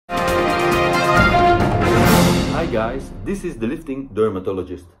guys, this is the Lifting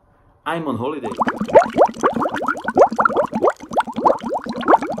Dermatologist. I'm on holiday.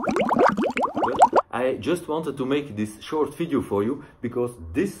 But I just wanted to make this short video for you because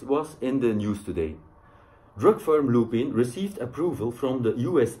this was in the news today. Drug firm Lupin received approval from the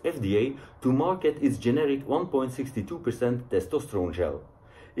US FDA to market its generic 1.62% testosterone gel.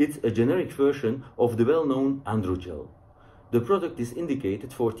 It's a generic version of the well-known Androgel. The product is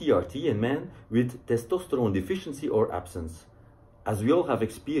indicated for TRT in men with testosterone deficiency or absence. As we all have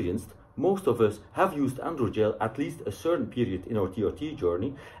experienced, most of us have used Androgel at least a certain period in our TRT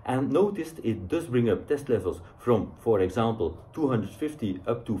journey and noticed it does bring up test levels from, for example, 250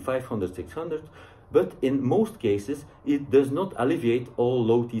 up to 500-600, but in most cases it does not alleviate all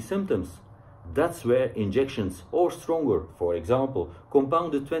low T symptoms. That's where injections or stronger, for example,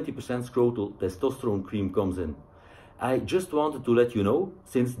 compounded 20% scrotal testosterone cream comes in. I just wanted to let you know,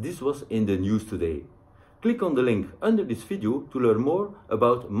 since this was in the news today. Click on the link under this video to learn more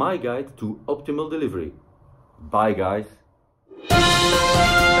about my guide to optimal delivery. Bye guys!